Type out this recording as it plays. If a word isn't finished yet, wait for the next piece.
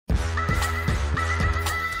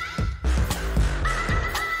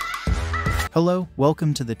Hello,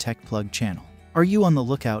 welcome to the Tech Plug channel. Are you on the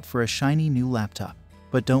lookout for a shiny new laptop,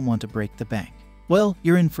 but don't want to break the bank? Well,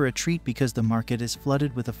 you're in for a treat because the market is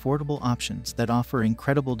flooded with affordable options that offer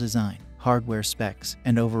incredible design, hardware specs,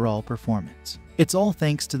 and overall performance. It's all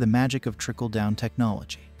thanks to the magic of trickle-down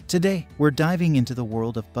technology. Today, we're diving into the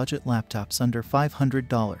world of budget laptops under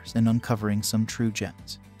 $500 and uncovering some true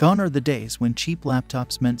gems. Gone are the days when cheap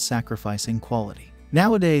laptops meant sacrificing quality.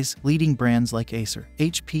 Nowadays, leading brands like Acer,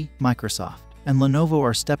 HP, Microsoft, and Lenovo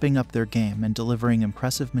are stepping up their game and delivering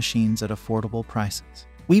impressive machines at affordable prices.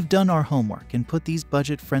 We've done our homework and put these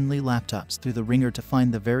budget-friendly laptops through the ringer to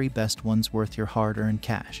find the very best ones worth your hard-earned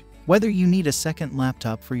cash. Whether you need a second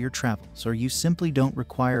laptop for your travels or you simply don't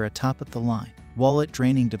require a top-of-the-line,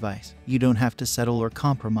 wallet-draining device, you don't have to settle or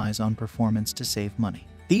compromise on performance to save money.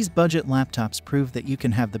 These budget laptops prove that you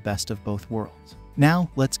can have the best of both worlds. Now,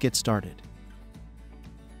 let's get started.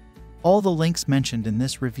 All the links mentioned in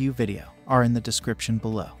this review video are in the description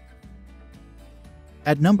below.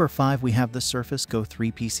 At number 5 we have the Surface Go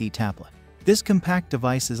 3 PC tablet. This compact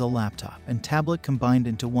device is a laptop and tablet combined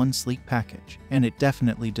into one sleek package, and it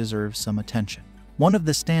definitely deserves some attention. One of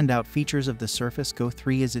the standout features of the Surface Go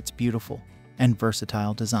 3 is its beautiful and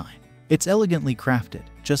versatile design. It's elegantly crafted,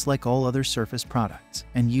 just like all other Surface products,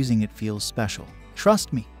 and using it feels special.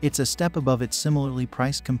 Trust me, it's a step above its similarly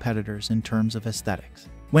priced competitors in terms of aesthetics.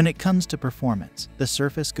 When it comes to performance, the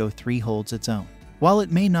Surface Go 3 holds its own. While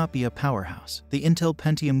it may not be a powerhouse, the Intel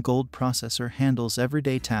Pentium Gold processor handles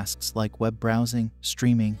everyday tasks like web browsing,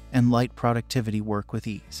 streaming, and light productivity work with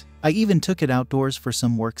ease. I even took it outdoors for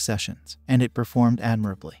some work sessions, and it performed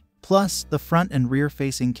admirably. Plus, the front and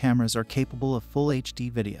rear-facing cameras are capable of full HD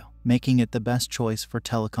video, making it the best choice for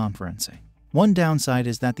teleconferencing. One downside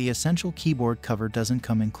is that the essential keyboard cover doesn't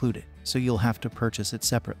come included, so you'll have to purchase it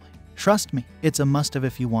separately. Trust me, it's a must-have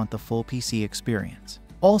if you want the full PC experience.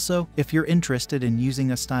 Also, if you're interested in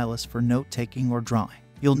using a stylus for note-taking or drawing,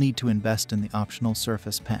 you'll need to invest in the optional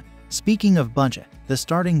Surface Pen. Speaking of budget, the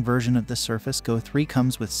starting version of the Surface Go 3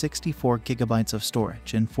 comes with 64 GB of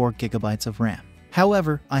storage and 4 GB of RAM.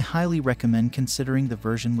 However, I highly recommend considering the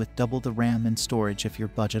version with double the RAM and storage if your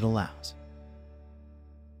budget allows.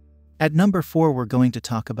 At number 4 we're going to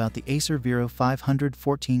talk about the Acer Vero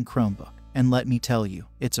 514 Chromebook. And let me tell you,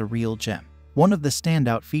 it's a real gem. One of the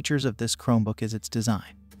standout features of this Chromebook is its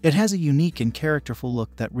design. It has a unique and characterful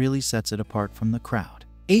look that really sets it apart from the crowd.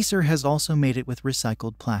 Acer has also made it with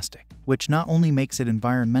recycled plastic, which not only makes it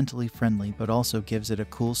environmentally friendly but also gives it a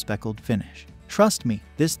cool speckled finish. Trust me,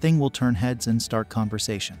 this thing will turn heads and start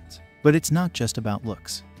conversations. But it's not just about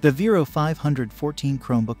looks. The Vero 514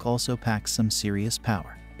 Chromebook also packs some serious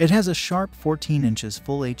power. It has a sharp 14 inches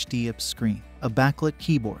Full HD IPS screen, a backlit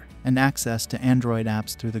keyboard, and access to Android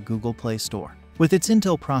apps through the Google Play Store. With its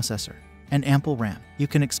Intel processor and ample RAM, you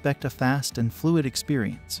can expect a fast and fluid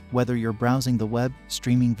experience, whether you're browsing the web,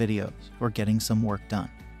 streaming videos, or getting some work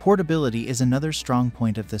done. Portability is another strong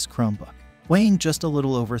point of this Chromebook. Weighing just a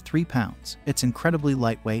little over 3 pounds, it's incredibly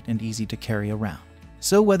lightweight and easy to carry around.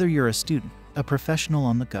 So whether you're a student, a professional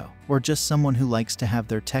on the go, or just someone who likes to have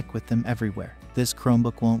their tech with them everywhere, this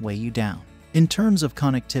Chromebook won't weigh you down. In terms of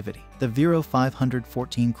connectivity, the Vero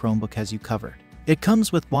 514 Chromebook has you covered. It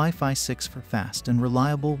comes with Wi-Fi 6 for fast and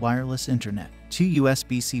reliable wireless internet, 2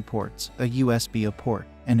 USB-C ports, a USB-A port,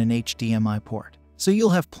 and an HDMI port. So you'll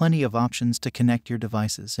have plenty of options to connect your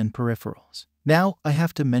devices and peripherals. Now, I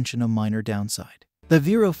have to mention a minor downside. The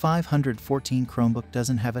Vero 514 Chromebook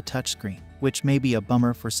doesn't have a touchscreen, which may be a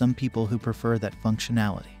bummer for some people who prefer that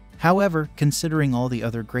functionality. However, considering all the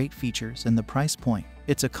other great features and the price point,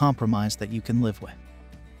 it's a compromise that you can live with.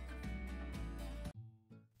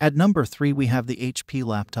 At number 3 we have the HP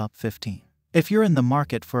Laptop 15. If you're in the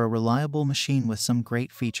market for a reliable machine with some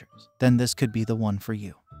great features, then this could be the one for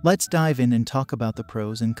you. Let's dive in and talk about the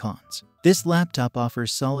pros and cons. This laptop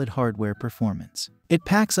offers solid hardware performance. It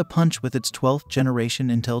packs a punch with its 12th generation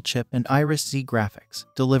Intel chip and Iris X graphics,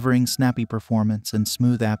 delivering snappy performance and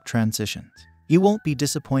smooth app transitions. You won't be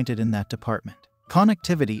disappointed in that department.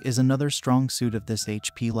 Connectivity is another strong suit of this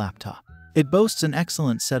HP laptop. It boasts an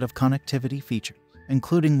excellent set of connectivity features,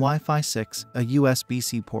 including Wi-Fi 6, a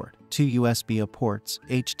USB-C port, 2 USB-A ports,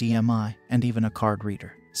 HDMI, and even a card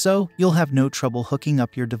reader. So, you'll have no trouble hooking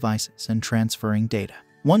up your devices and transferring data.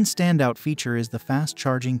 One standout feature is the fast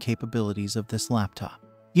charging capabilities of this laptop.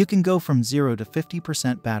 You can go from 0 to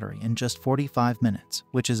 50% battery in just 45 minutes,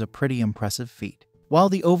 which is a pretty impressive feat. While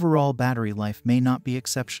the overall battery life may not be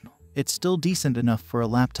exceptional, it's still decent enough for a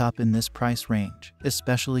laptop in this price range,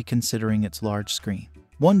 especially considering its large screen.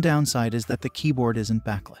 One downside is that the keyboard isn't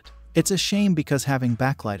backlit. It's a shame because having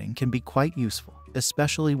backlighting can be quite useful,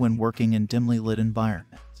 especially when working in dimly lit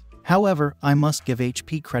environments. However, I must give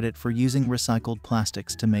HP credit for using recycled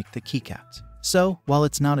plastics to make the keycaps. So, while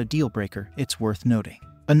it's not a deal breaker, it's worth noting.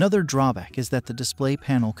 Another drawback is that the display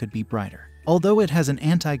panel could be brighter. Although it has an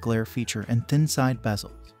anti-glare feature and thin side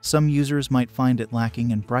bezels, some users might find it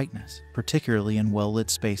lacking in brightness, particularly in well-lit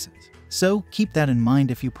spaces. So, keep that in mind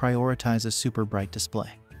if you prioritize a super bright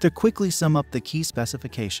display. To quickly sum up the key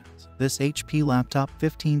specifications, this HP Laptop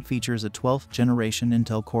 15 features a 12th generation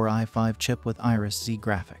Intel Core i5 chip with Iris X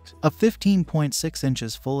graphics, a 15.6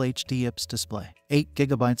 inches Full HD IPS display, 8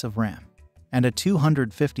 GB of RAM, and a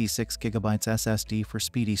 256 GB SSD for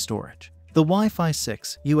speedy storage. The Wi-Fi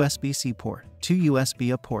 6, USB-C port, 2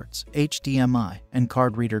 USB-A ports, HDMI, and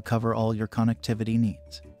card reader cover all your connectivity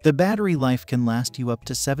needs. The battery life can last you up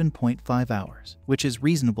to 7.5 hours, which is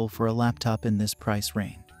reasonable for a laptop in this price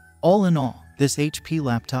range. All in all, this HP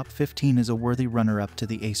Laptop 15 is a worthy runner-up to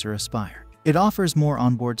the Acer Aspire. It offers more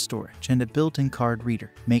onboard storage and a built-in card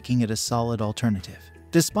reader, making it a solid alternative.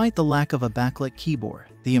 Despite the lack of a backlit keyboard,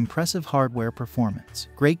 the impressive hardware performance,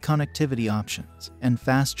 great connectivity options, and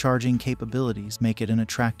fast charging capabilities make it an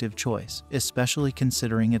attractive choice, especially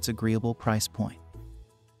considering its agreeable price point.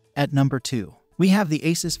 At number 2, we have the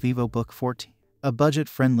Asus VivoBook 14, a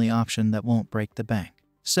budget-friendly option that won't break the bank.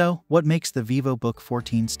 So, what makes the VivoBook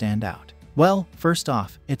 14 stand out? Well, first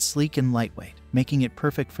off, it's sleek and lightweight, making it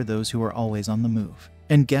perfect for those who are always on the move.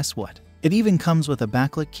 And guess what? It even comes with a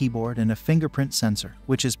backlit keyboard and a fingerprint sensor,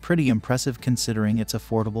 which is pretty impressive considering its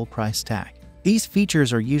affordable price tag. These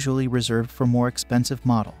features are usually reserved for more expensive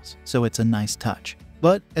models, so it's a nice touch.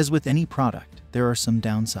 But, as with any product, there are some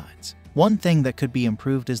downsides. One thing that could be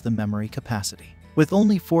improved is the memory capacity. With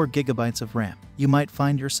only 4 GB of RAM, you might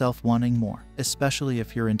find yourself wanting more, especially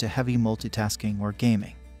if you're into heavy multitasking or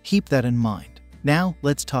gaming. Keep that in mind. Now,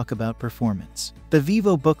 let's talk about performance. The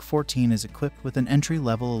VivoBook 14 is equipped with an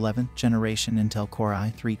entry-level 11th generation Intel Core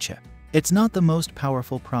i3 chip. It's not the most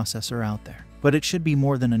powerful processor out there, but it should be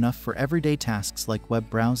more than enough for everyday tasks like web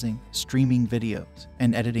browsing, streaming videos,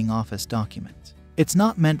 and editing Office documents. It's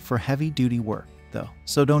not meant for heavy-duty work, though,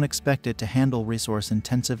 so don't expect it to handle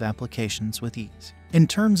resource-intensive applications with ease. In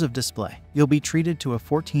terms of display, you'll be treated to a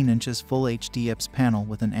 14 inches Full HD IPS panel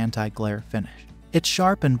with an anti-glare finish. It's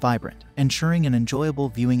sharp and vibrant, ensuring an enjoyable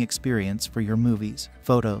viewing experience for your movies,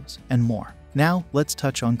 photos, and more. Now, let's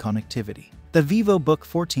touch on connectivity. The VivoBook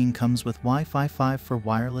 14 comes with Wi-Fi 5 for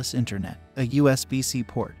wireless internet, a USB-C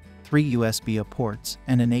port, 3 USB-A ports,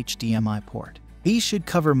 and an HDMI port. These should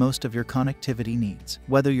cover most of your connectivity needs,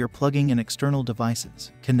 whether you're plugging in external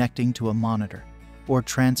devices, connecting to a monitor, or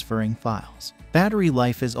transferring files. Battery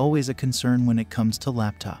life is always a concern when it comes to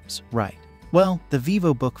laptops, right? Well, the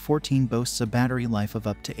VivoBook 14 boasts a battery life of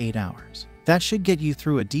up to 8 hours. That should get you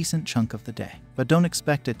through a decent chunk of the day, but don't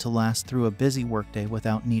expect it to last through a busy workday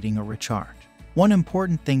without needing a recharge. One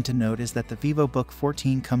important thing to note is that the VivoBook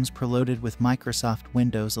 14 comes preloaded with Microsoft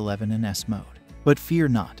Windows 11 in S mode. But fear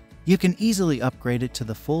not, you can easily upgrade it to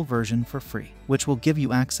the full version for free, which will give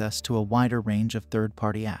you access to a wider range of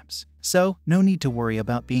third-party apps. So, no need to worry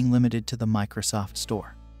about being limited to the Microsoft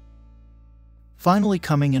Store. Finally,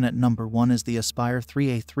 coming in at number 1 is the Aspire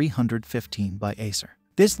 3A315 by Acer.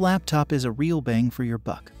 This laptop is a real bang for your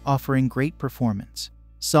buck, offering great performance,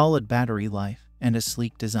 solid battery life, and a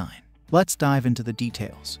sleek design. Let's dive into the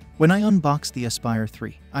details. When I unboxed the Aspire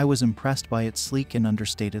 3, I was impressed by its sleek and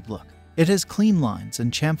understated look. It has clean lines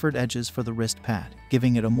and chamfered edges for the wrist pad,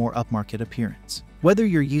 giving it a more upmarket appearance. Whether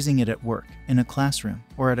you're using it at work, in a classroom,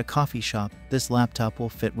 or at a coffee shop, this laptop will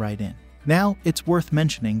fit right in. Now, it's worth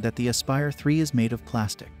mentioning that the Aspire 3 is made of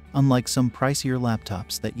plastic, unlike some pricier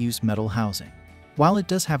laptops that use metal housing. While it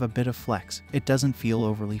does have a bit of flex, it doesn't feel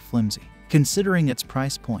overly flimsy. Considering its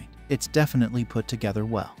price point, it's definitely put together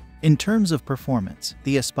well. In terms of performance,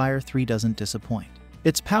 the Aspire 3 doesn't disappoint.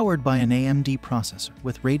 It's powered by an AMD processor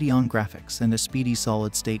with Radeon graphics and a speedy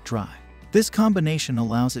solid-state drive. This combination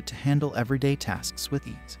allows it to handle everyday tasks with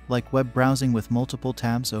ease, like web browsing with multiple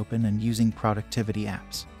tabs open and using productivity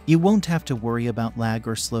apps. You won't have to worry about lag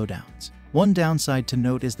or slowdowns. One downside to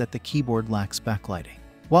note is that the keyboard lacks backlighting.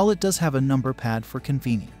 While it does have a number pad for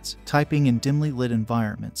convenience, typing in dimly lit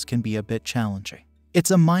environments can be a bit challenging. It's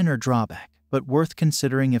a minor drawback, but worth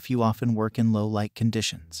considering if you often work in low-light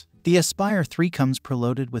conditions. The Aspire 3 comes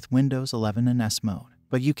preloaded with Windows 11 in S mode,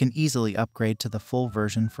 but you can easily upgrade to the full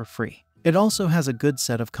version for free. It also has a good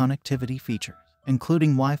set of connectivity features,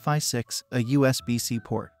 including Wi-Fi 6, a USB-C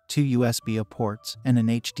port, 2 USB-A ports, and an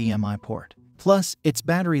HDMI port. Plus, its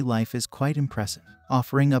battery life is quite impressive,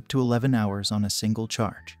 offering up to 11 hours on a single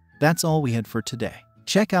charge. That's all we had for today.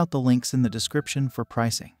 Check out the links in the description for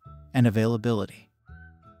pricing and availability.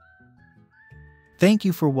 Thank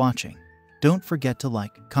you for watching. Don't forget to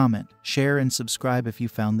like, comment, share, and subscribe if you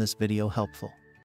found this video helpful.